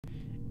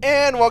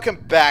And welcome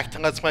back to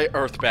Let's Play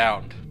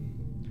Earthbound.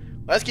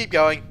 Let's keep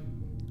going.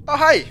 Oh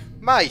hi,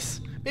 mice.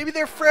 Maybe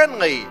they're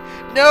friendly.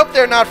 Nope,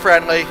 they're not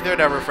friendly. They're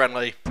never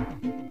friendly.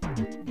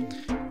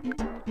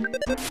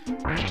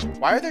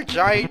 Why are there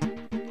giant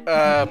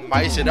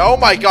mice in— oh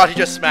my god, he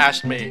just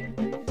smashed me.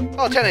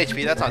 Oh, 10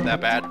 HP, that's not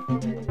that bad.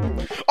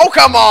 Oh,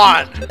 come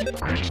on!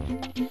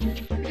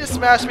 He just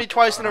smashed me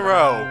twice in a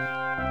row.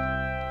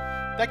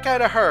 That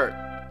kinda hurt.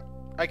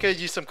 I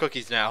could use some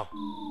cookies now.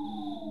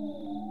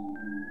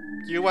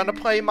 Do you want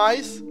to play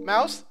mouse?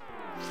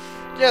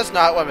 Yes,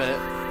 not. 1 minute.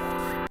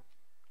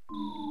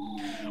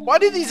 Why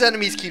do these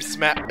enemies keep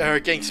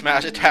getting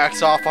smash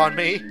attacks off on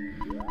me?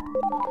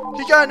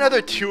 He got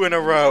another 2 in a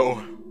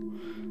row.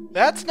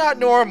 That's not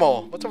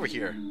normal. What's over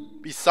here?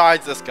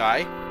 Besides this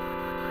guy.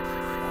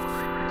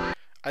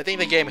 I think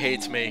the game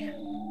hates me.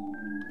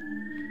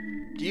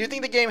 Do you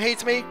think the game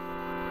hates me?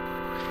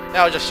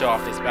 Now I'll just show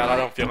off this battle. I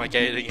don't feel like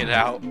editing it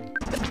out.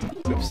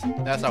 Oops,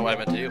 that's not what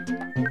I meant to do.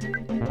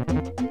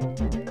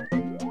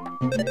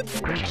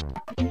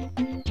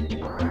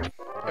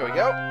 There we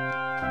go.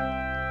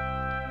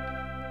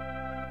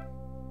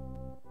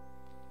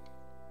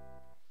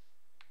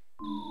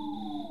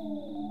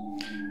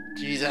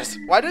 Jesus,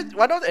 why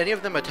don't any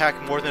of them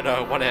attack more than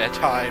one at a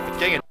time? It's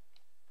getting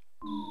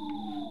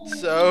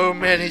so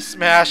many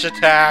smash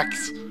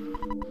attacks.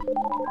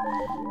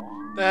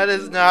 That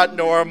is not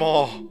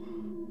normal.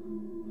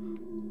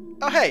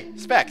 Oh hey,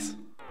 Specs.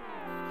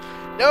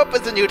 Nope,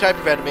 it's a new type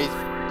of enemy.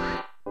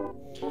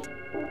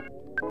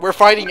 We're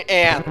fighting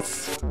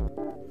ants.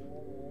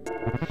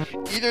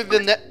 Either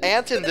the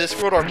ants in this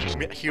world are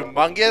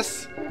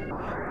humongous,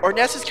 or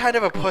Ness is kind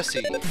of a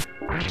pussy.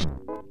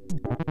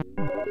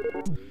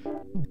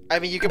 I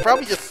mean, you could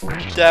probably just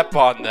step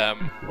on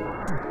them.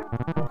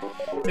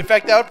 In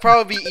fact, that would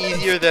probably be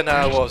easier than,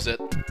 what was it?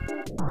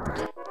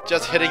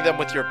 Just hitting them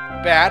with your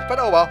bat, but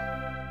oh well.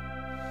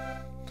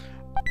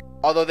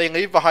 Although they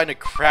leave behind a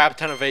crap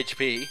ton of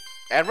HP.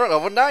 And we're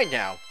level 9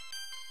 now.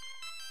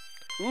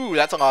 Ooh,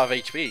 that's a lot of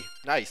HP.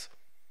 Nice.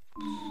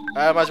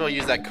 I might as well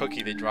use that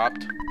cookie they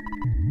dropped.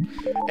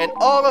 And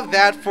all of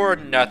that for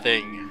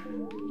nothing.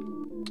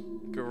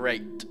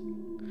 Great.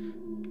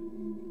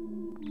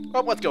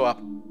 Well, let's go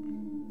up.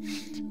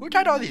 Who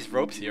tied all these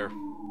ropes here?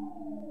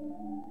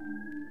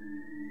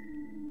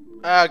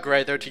 Ah,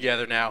 great, they're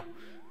together now.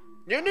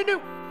 No.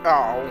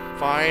 Oh,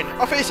 fine.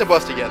 I'll face them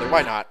both together,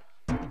 why not?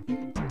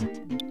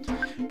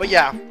 But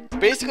yeah,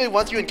 basically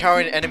once you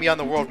encounter an enemy on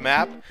the world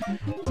map,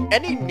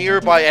 any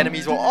nearby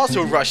enemies will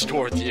also rush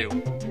towards you.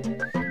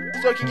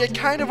 So it can get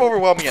kind of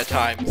overwhelming at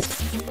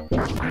times.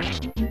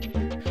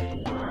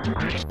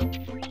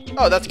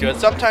 Oh, that's good.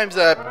 Sometimes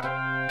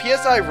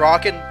PSI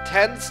Rockin'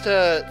 tends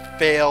to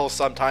fail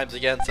sometimes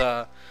against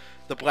the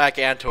black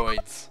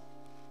antoids.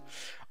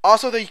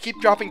 Also, they keep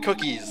dropping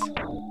cookies.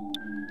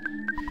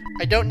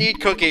 I don't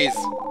need cookies.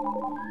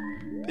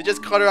 They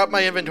just clutter up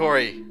my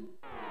inventory.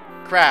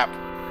 Crap.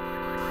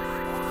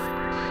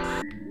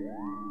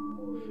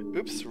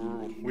 Oops,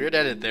 weird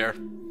edit there.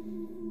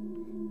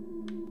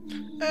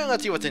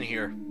 Let's see what's in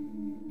here.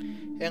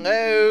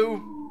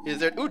 Hello? Is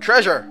there— ooh,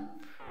 treasure!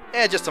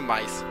 And just some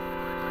mice.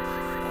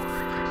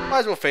 Might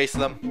as well face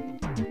them.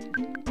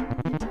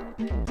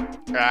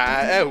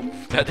 Oh,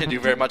 that didn't do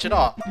very much at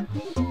all.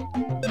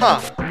 Huh.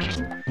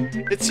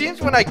 It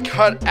seems when I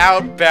cut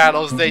out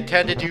battles, they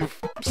tend to do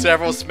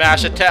several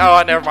smash attacks.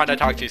 Oh, never mind, I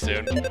talked too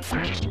soon.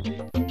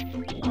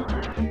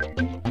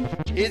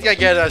 He's gonna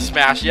get a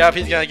smash. Yep,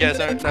 he's gonna get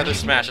another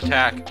smash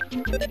attack.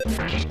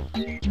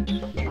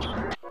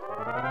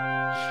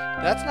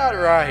 That's not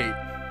right.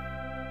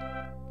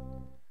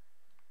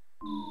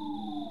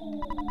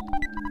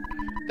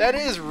 That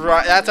is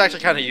right. That's actually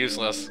kind of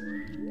useless.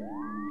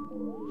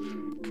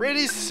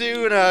 Pretty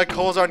soon,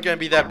 coals aren't gonna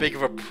be that big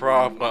of a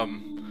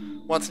problem.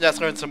 Once Ness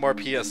learns some more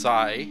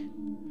PSI.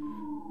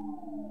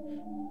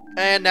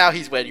 And now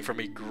he's waiting for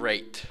me.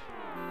 Great.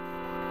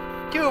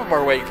 2 of them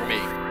are waiting for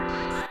me.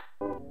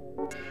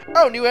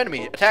 Oh, new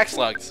enemy. Attack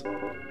slugs.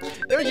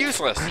 They're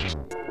useless.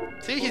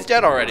 See, he's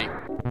dead already.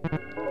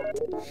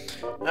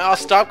 Now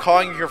stop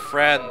calling your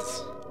friends.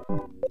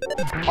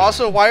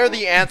 Also, why are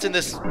the ants in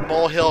this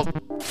molehill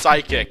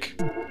psychic?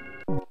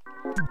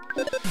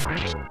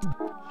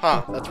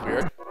 Huh, that's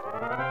weird.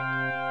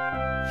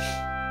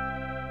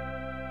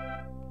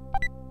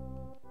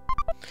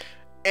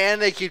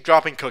 And they keep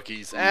dropping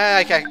cookies.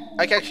 I can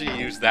actually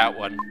use that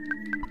one.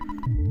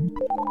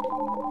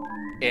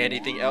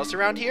 Anything else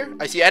around here?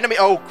 I see enemy—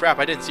 oh crap,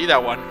 I didn't see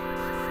that one.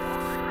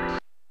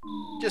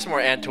 Just more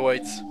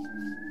antoids.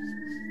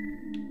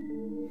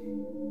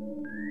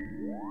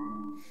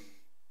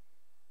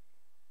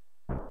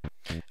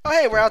 Oh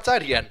hey, we're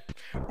outside again.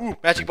 Ooh,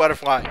 magic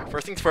butterfly.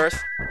 First things first.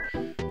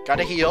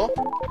 Gotta heal.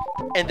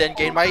 And then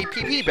gain my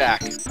PP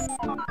back.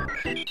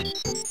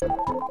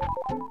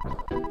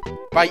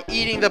 By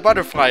eating the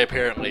butterfly,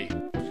 apparently.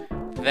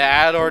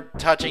 That or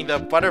touching the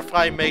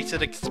butterfly makes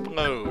it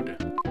explode.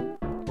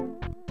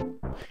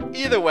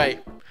 Either way,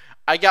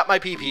 I got my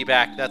PP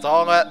back. That's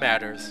all that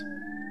matters.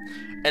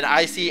 And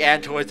I see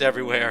antoids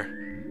everywhere.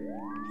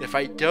 If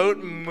I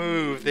don't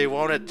move, they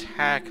won't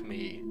attack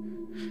me.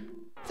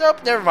 So,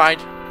 never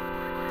mind.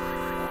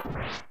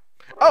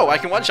 Oh, I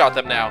can one-shot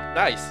them now.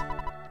 Nice.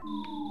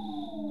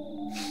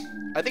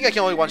 I think I can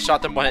only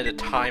one-shot them one at a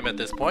time at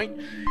this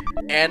point.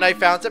 And I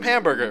found some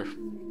hamburger.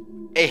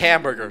 A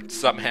hamburger.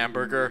 Some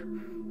hamburger.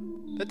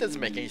 That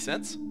doesn't make any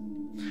sense.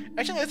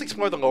 Actually, let's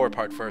explore the lower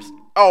part first.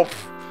 Oh,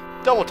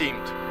 double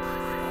teamed.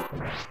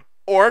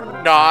 Or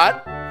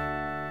not.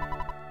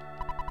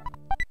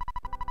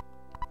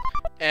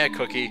 And a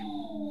cookie.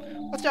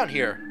 What's down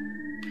here?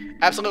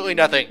 Absolutely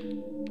nothing.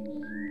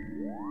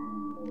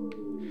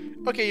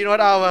 Okay, you know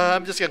what?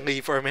 I'm just gonna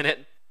leave for a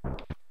minute.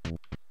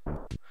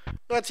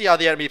 Let's see how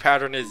the enemy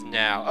pattern is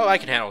now. Oh, I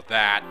can handle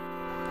that.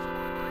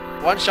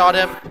 One shot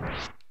him.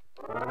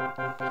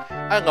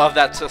 I love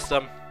that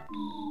system.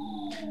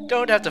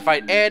 Don't have to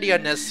fight any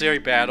unnecessary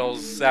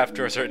battles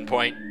after a certain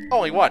point.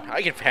 Only one.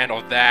 I can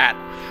handle that.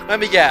 Let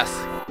me guess.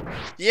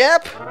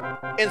 Yep.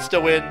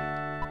 Insta win.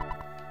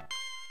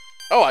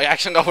 Oh, I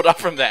actually leveled up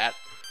from that.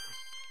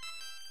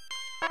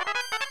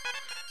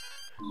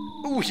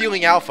 Ooh,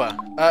 healing alpha.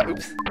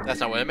 Oops, that's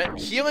not what I meant.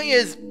 Healing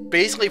is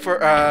basically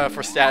for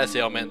status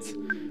ailments.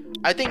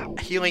 I think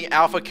healing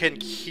alpha can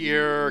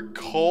cure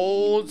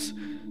colds,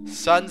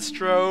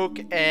 sunstroke,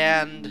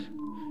 and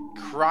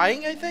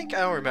crying, I think?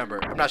 I don't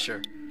remember. I'm not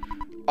sure.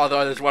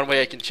 Although there's one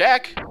way I can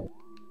check.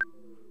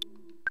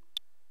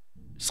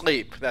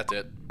 Sleep, that's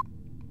it.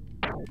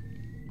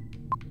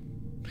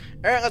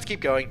 Alright, let's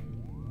keep going.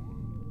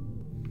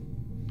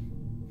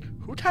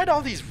 Who tied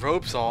all these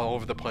ropes all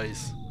over the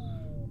place?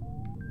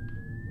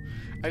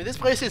 I mean, this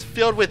place is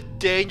filled with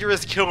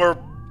dangerous killer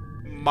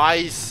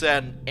mice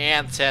and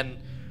ants and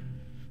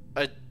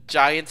a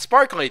giant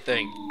sparkly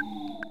thing.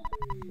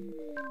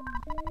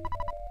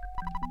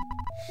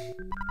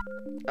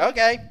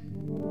 Okay.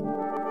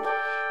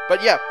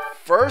 But yeah,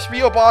 first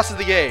real boss of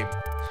the game.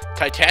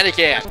 Titanic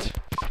Ant.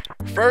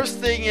 First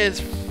thing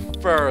is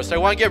first, I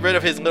want to get rid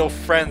of his little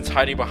friends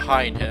hiding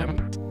behind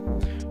him.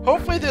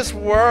 Hopefully this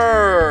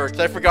works.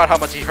 I forgot how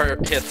much he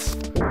hits.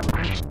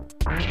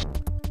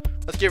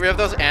 Let's get rid of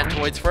those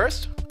antoids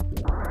first.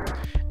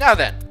 Now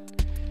then,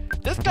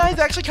 this guy's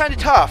actually kind of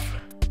tough.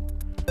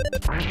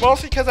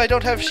 Mostly because I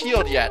don't have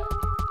shield yet.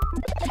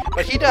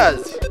 But he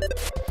does.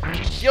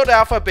 Shield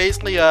alpha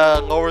basically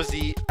lowers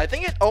the... I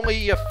think it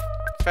only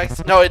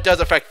affects... No, it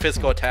does affect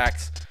physical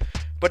attacks.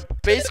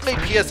 But basically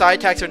PSI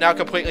attacks are now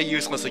completely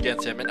useless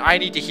against him. And I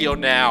need to heal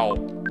now.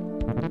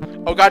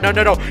 Oh god, no,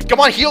 no, no. Come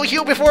on,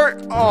 heal before...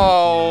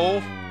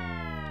 Oh.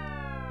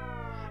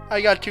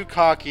 I got too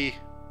cocky.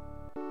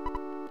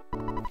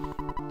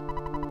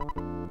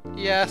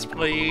 Yes,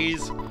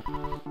 please.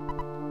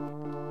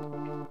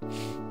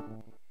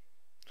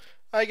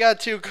 I got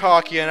too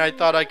cocky and I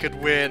thought I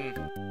could win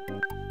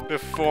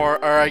before,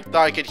 or I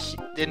thought I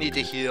didn't need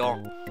to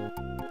heal.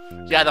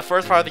 Yeah, the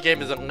first part of the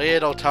game is a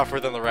little tougher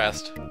than the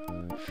rest.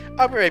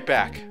 I'll be right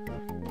back.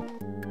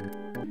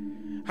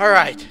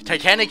 Alright,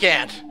 Titanic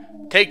Ant.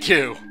 Take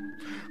 2.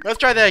 Let's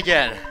try that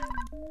again.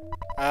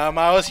 I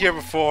was here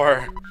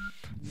before.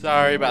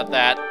 Sorry about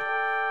that.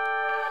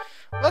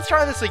 Let's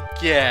try this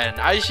again.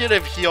 I should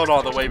have healed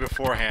all the way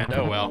beforehand.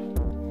 Oh well.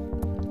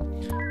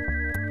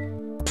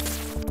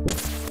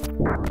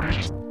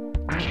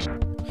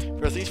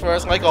 First things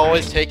first, like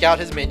always, take out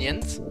his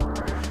minions.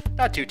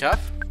 Not too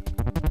tough.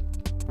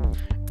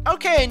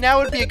 Okay, now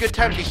would be a good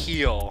time to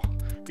heal.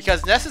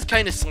 Because Ness is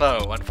kind of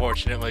slow,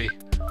 unfortunately.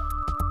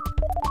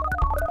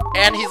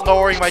 And he's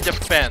lowering my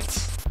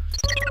defense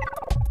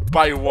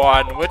by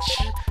 1, which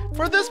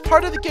for this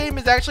part of the game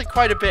is actually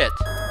quite a bit.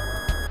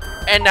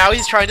 And now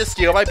he's trying to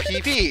steal my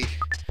PV.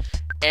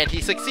 And he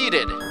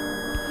succeeded.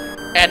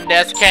 And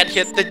Ness can't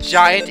hit the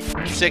giant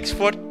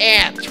 6-foot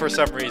ant for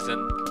some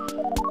reason.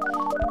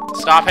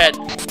 Stop it.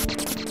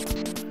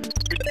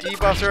 Your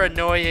debuffs are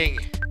annoying.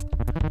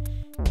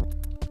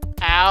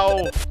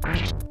 Ow.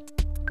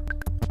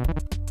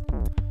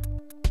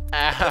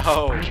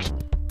 Ow.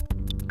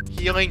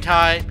 Healing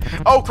time.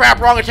 Oh crap,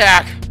 wrong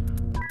attack.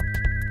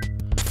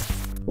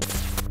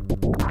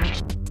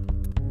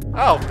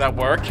 Oh, that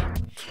worked.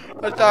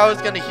 I thought I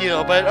was gonna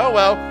heal, but oh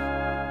well.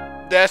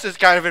 Ness is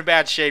kind of in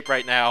bad shape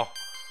right now.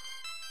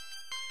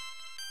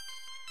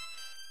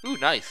 Ooh,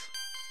 nice.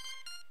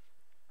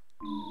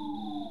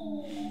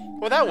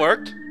 Well, that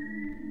worked.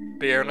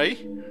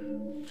 Barely.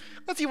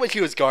 Let's see what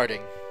he was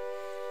guarding.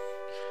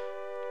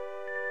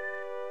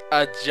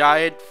 A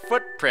giant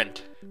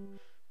footprint. I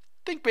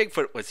think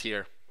Bigfoot was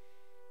here.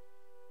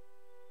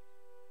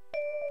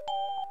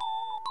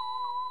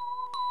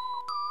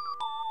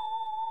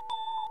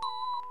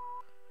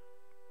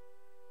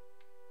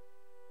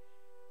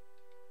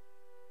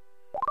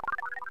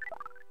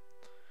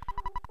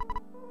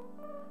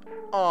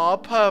 Aw,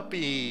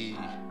 puppy.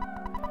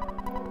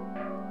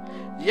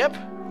 Yep.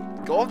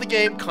 Goal of the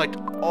game, collect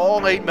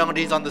all 8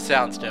 melodies on the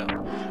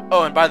soundstone.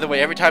 Oh, and by the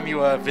way, every time you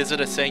visit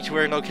a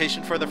sanctuary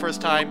location for the first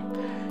time,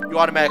 you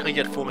automatically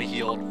get fully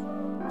healed.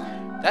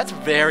 That's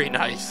very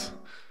nice.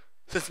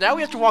 Since now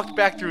we have to walk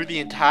back through the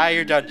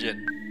entire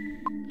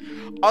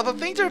dungeon. Although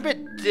things are a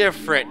bit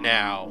different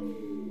now.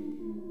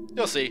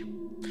 You'll see.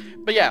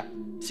 But yeah,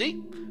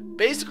 see?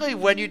 Basically,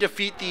 when you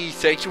defeat the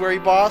Sanctuary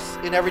boss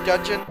in every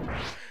dungeon,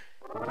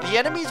 the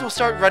enemies will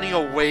start running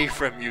away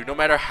from you, no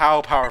matter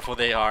how powerful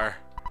they are.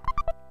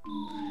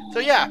 So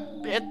yeah,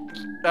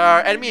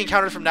 enemy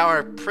encounters from now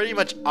are pretty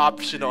much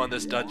optional in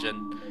this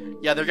dungeon.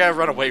 Yeah, they're gonna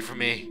run away from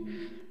me.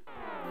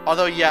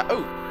 Although, yeah,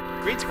 oh,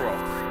 green squirrel.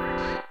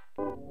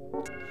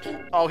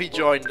 Oh, he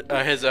joined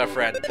his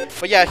friend.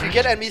 But yeah, if you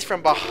get enemies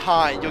from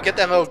behind, you'll get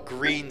that little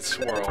green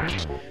swirl.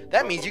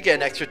 That means you get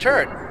an extra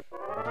turn.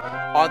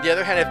 On the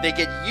other hand, if they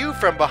get you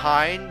from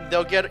behind,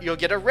 you'll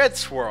get a red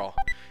swirl.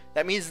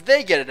 That means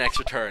they get an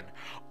extra turn.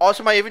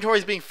 Also, my inventory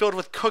is being filled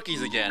with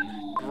cookies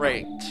again.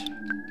 Great.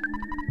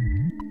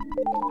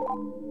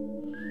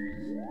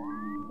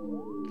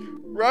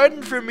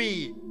 Run from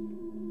me!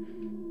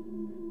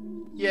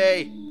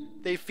 Yay,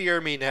 they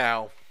fear me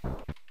now.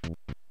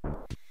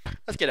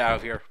 Let's get out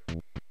of here.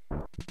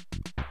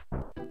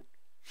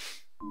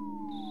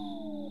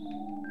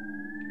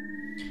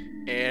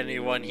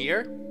 Anyone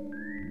here?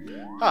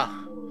 Huh.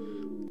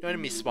 No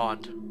enemies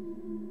spawned.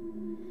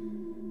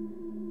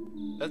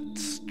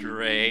 That's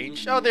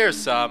strange. Oh, there's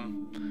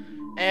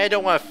some. And I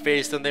don't want to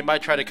face them. They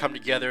might try to come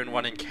together in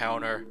one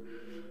encounter.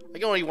 I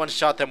can only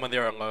one-shot them when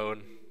they're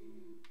alone.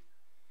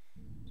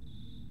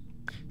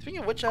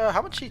 Speaking of which,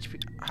 how much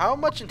HP? How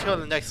much until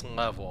the next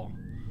level?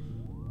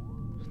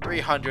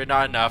 300,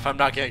 not enough. I'm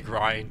not gonna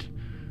grind.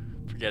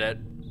 Forget it.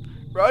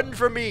 Run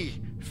from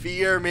me!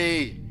 Fear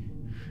me!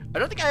 I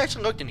don't think I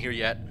actually looked in here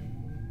yet.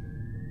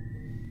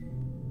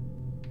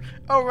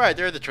 Oh right,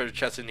 there are the treasure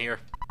chests in here.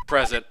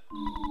 Present.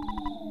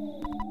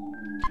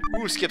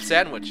 Ooh, skip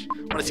sandwich.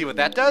 Wanna see what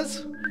that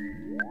does?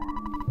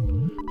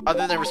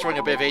 Other than restoring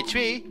a bit of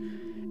HP,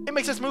 it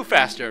makes us move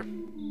faster.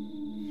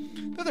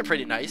 Those are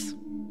pretty nice.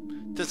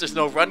 Since there's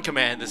no run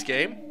command in this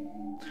game.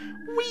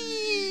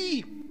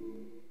 Whee!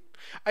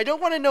 I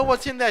don't want to know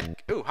what's in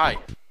that. Ooh, hi.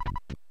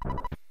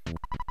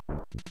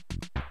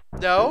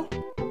 No?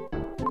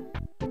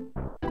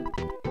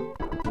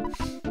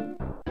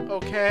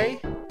 Okay.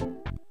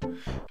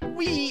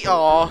 Whee!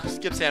 Aw,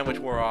 skip sandwich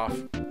wore off.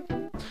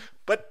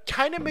 But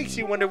kinda makes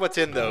you wonder what's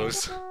in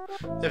those.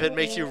 If it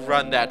makes you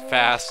run that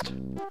fast.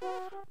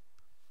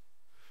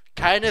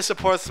 Kinda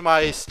supports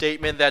my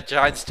statement that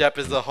Giant Step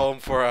is the home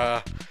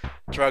for,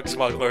 drug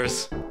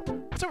smugglers.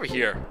 What's over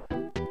here?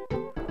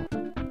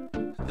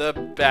 The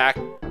back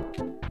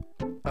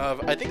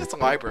of... I think it's a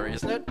library,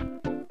 isn't it?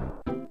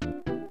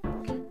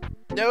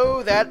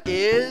 No, that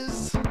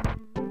is...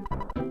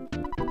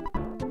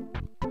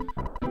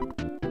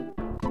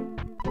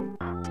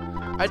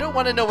 I don't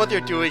want to know what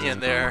they're doing in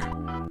there.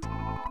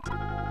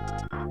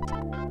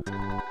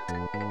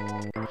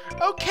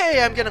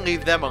 Okay, I'm gonna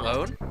leave them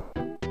alone.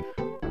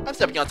 I'm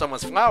stepping on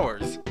someone's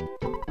flowers.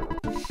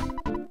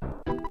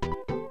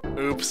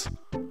 Oops.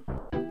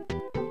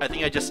 I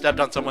think I just stepped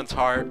on someone's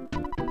heart.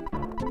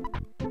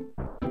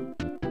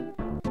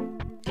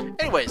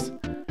 Anyways,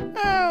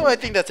 I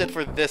think that's it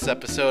for this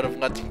episode of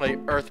Let's Play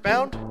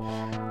Earthbound.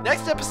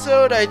 Next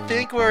episode, I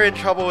think we're in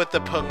trouble with the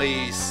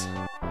police.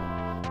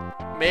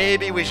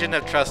 Maybe we shouldn't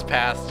have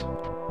trespassed.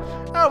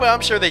 Oh well,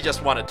 I'm sure they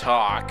just want to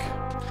talk.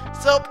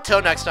 So,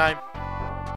 till next time.